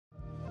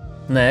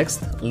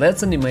Next,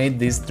 let's animate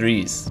these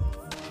trees.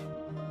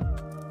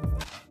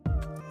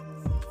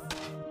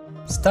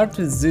 Start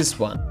with this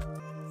one.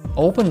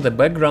 Open the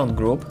background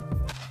group.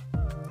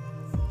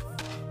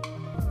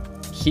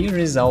 Here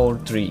is our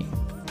tree.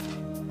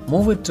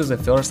 Move it to the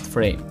first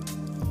frame.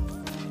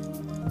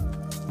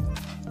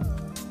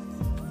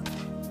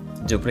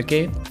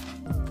 Duplicate.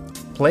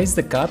 Place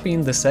the copy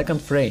in the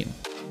second frame.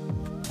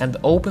 And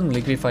open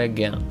Liquify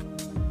again.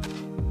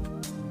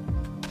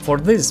 For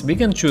this we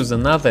can choose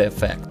another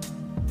effect.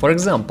 For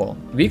example,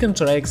 we can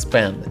try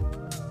Expand.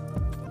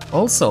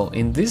 Also,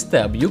 in this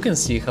tab you can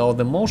see how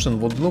the motion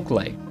would look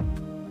like.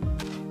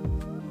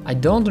 I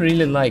don't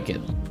really like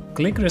it.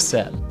 Click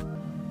Reset.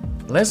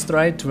 Let's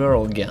try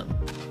Twirl again.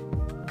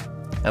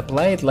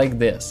 Apply it like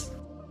this.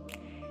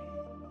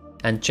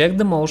 And check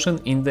the motion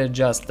in the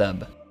Adjust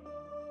tab.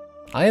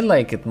 I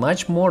like it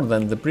much more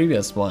than the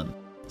previous one,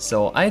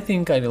 so I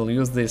think I will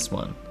use this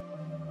one.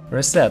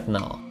 Reset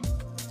now.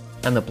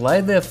 And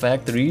apply the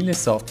effect really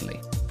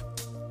softly.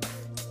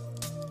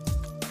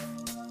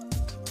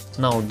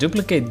 Now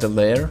duplicate the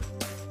layer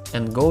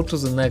and go to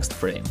the next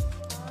frame.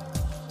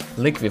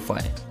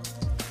 Liquify.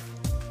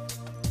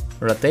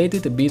 Rotate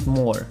it a bit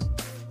more.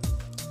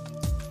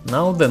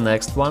 Now the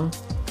next one.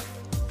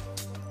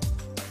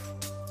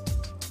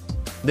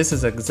 This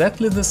is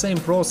exactly the same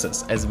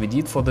process as we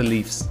did for the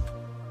leaves.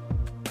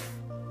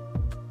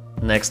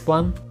 Next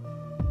one.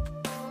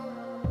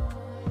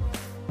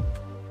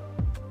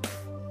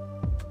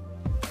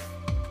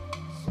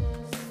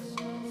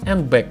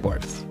 And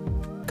backwards.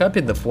 Copy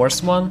the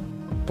fourth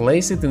one,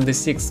 place it in the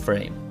sixth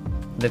frame,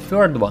 the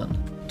third one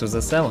to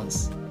the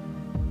seventh,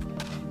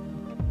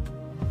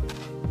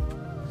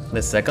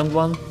 the second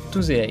one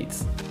to the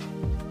eighth.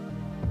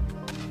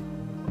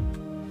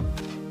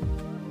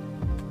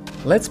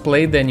 Let's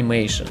play the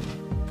animation.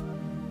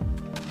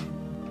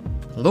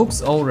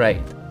 Looks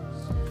alright.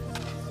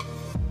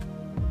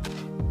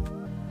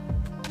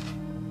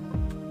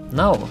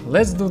 Now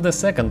let's do the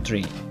second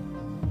tree.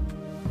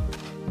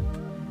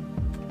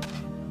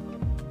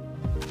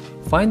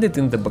 Find it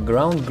in the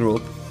background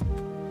group,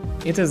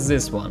 it is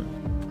this one,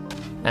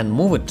 and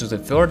move it to the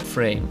third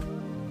frame,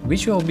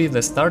 which will be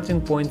the starting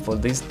point for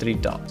these three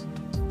tops.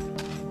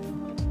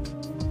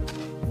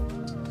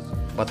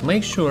 But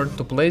make sure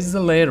to place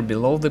the layer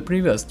below the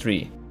previous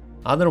tree,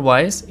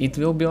 otherwise it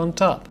will be on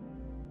top.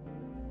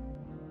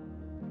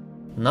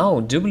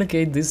 Now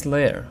duplicate this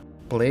layer,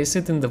 place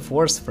it in the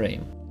fourth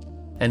frame,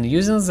 and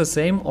using the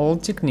same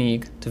old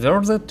technique,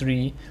 twirl the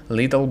tree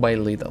little by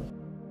little.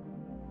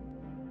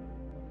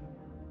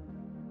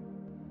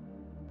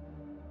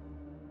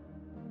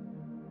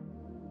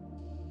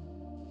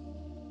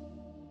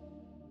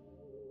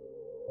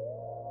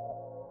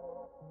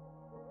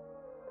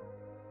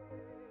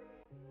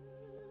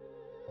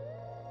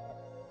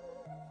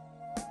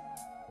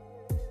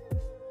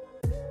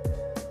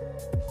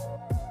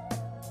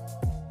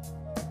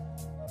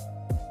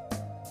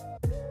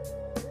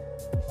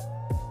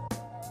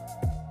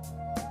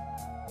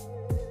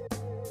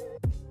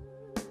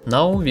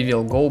 Now we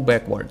will go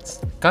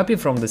backwards. Copy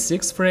from the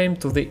 6th frame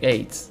to the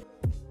 8th,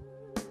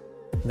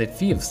 the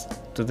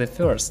 5th to the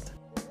 1st,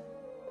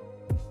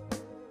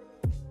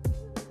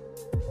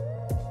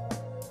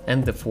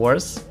 and the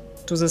 4th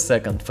to the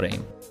 2nd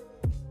frame.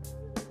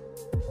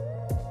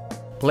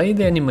 Play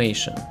the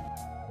animation.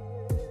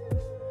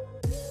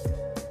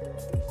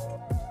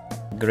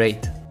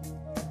 Great.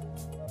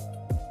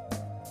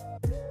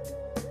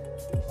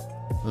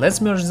 Let's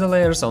merge the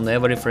layers on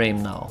every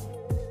frame now.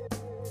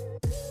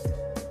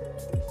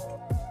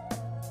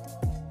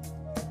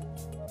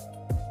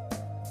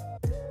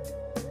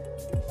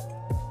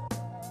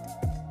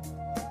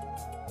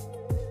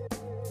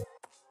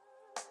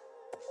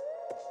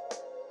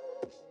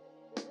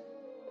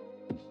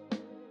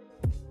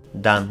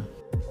 Done.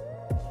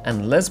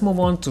 And let's move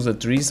on to the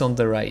trees on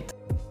the right.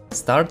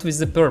 Start with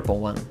the purple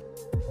one.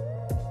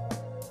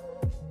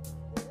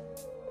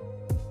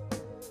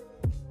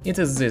 It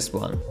is this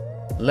one.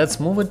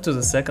 Let's move it to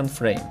the 2nd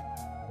frame.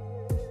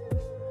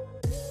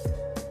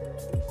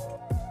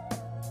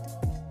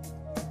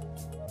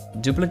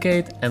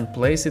 Duplicate and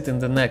place it in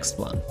the next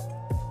one.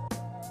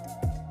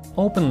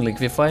 Open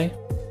Liquify.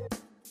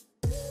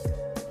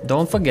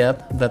 Don't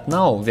forget that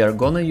now we are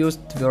gonna use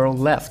twirl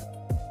left.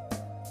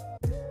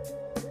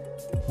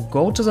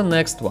 Go to the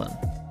next one.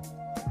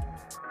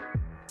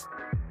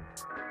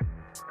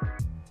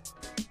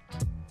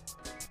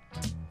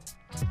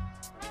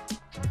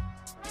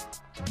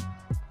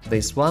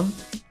 This one.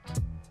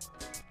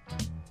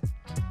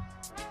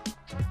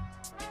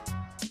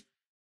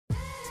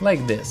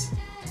 Like this.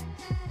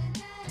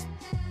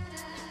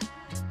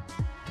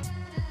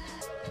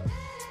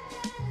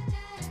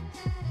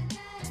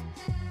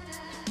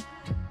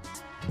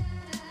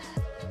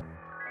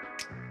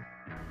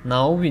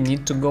 Now we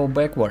need to go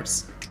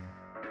backwards.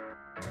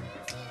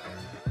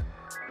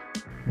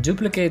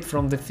 Duplicate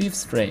from the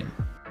 5th frame.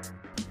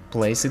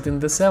 Place it in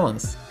the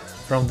 7th,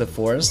 from the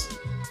 4th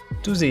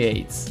to the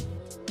 8th.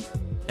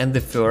 And the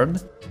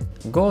 3rd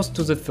goes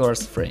to the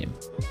 1st frame.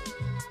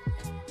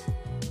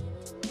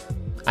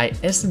 I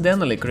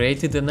accidentally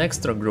created an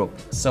extra group,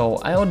 so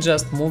I'll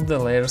just move the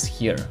layers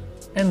here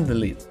and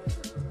delete.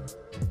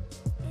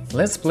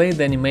 Let's play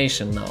the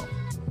animation now.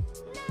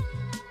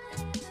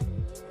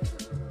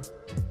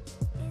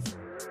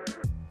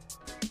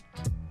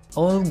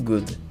 All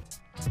good.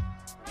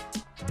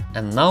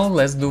 And now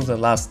let's do the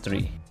last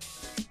three.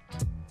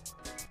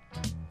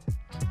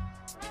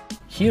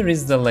 Here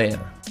is the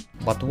layer.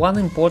 But one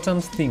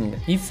important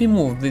thing, if we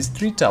move this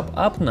tree top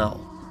up now,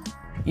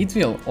 it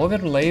will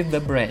overlay the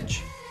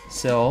branch.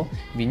 So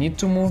we need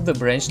to move the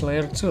branch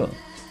layer too.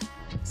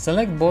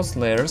 Select both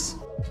layers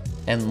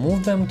and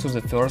move them to the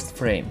first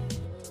frame.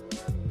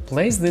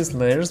 Place these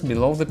layers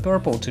below the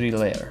purple tree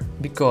layer,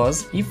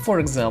 because if, for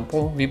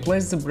example, we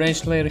place the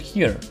branch layer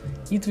here,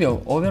 it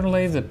will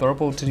overlay the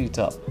purple tree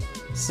top.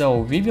 So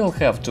we will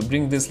have to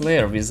bring this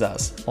layer with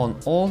us on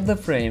all the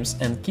frames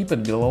and keep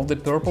it below the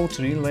purple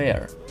tree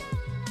layer.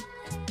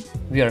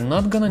 We are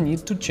not gonna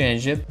need to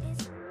change it,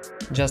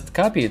 just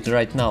copy it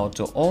right now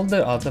to all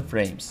the other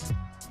frames,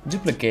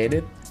 duplicate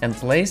it and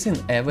place in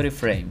every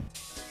frame.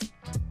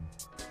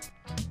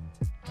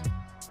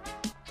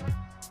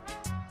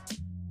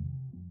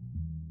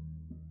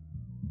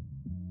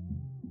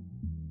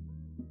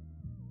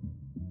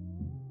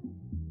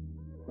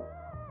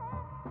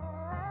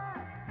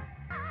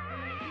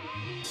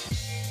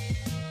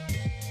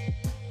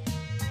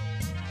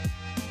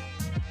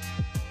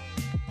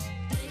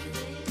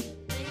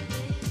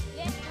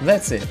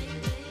 That's it.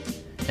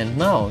 And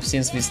now,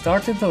 since we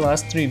started the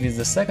last tree with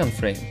the second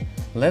frame,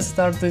 let's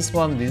start this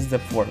one with the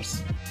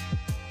fourth.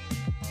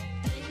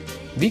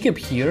 We keep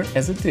here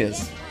as it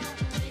is.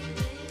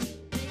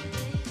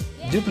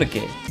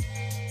 Duplicate.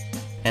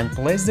 And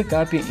place the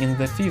copy in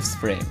the fifth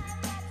frame.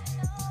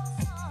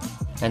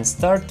 And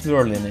start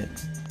twirling it.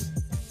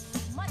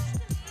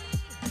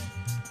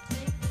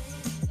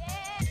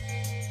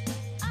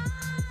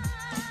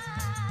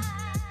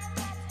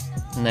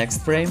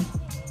 Next frame.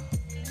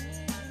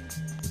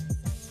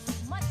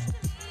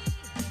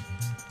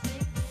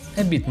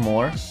 A bit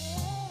more.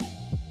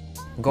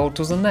 Go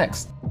to the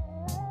next.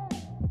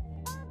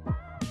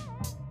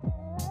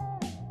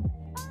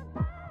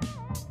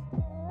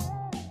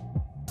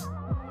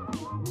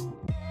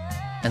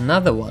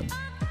 Another one.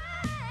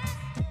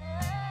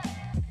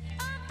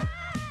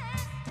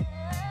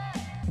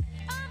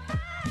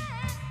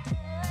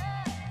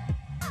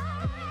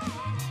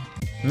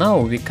 Now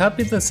we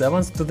copy the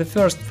seventh to the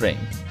first frame.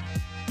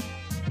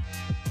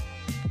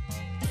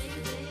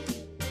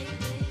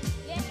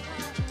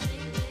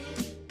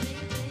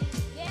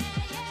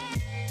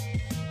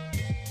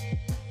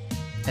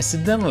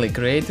 Accidentally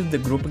created the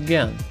group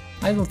again.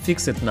 I will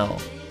fix it now.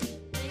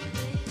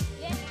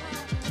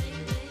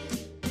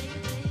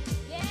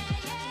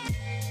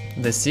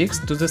 The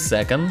sixth to the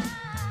second.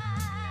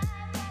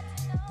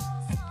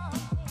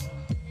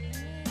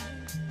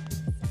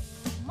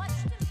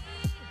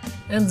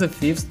 And the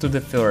fifth to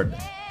the third.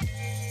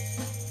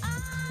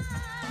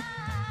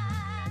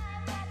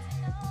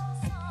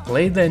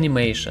 Play the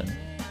animation.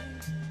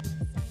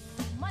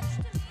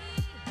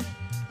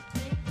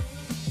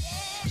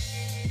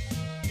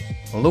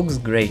 Looks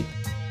great.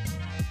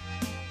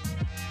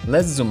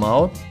 Let's zoom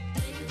out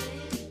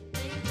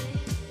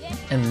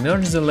and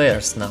merge the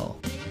layers now.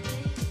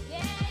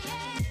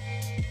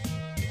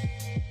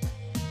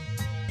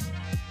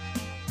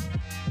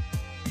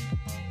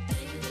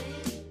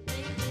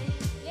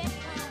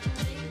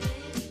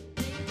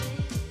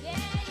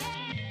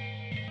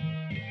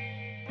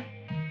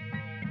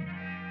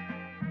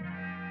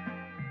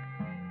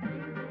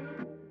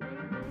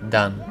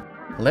 Done.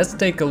 Let's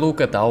take a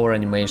look at our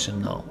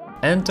animation now.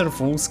 Enter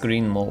full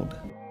screen mode.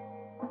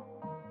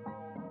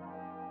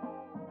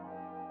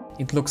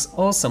 It looks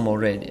awesome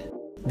already.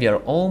 We are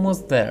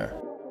almost there.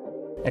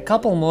 A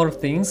couple more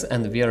things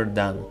and we are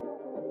done.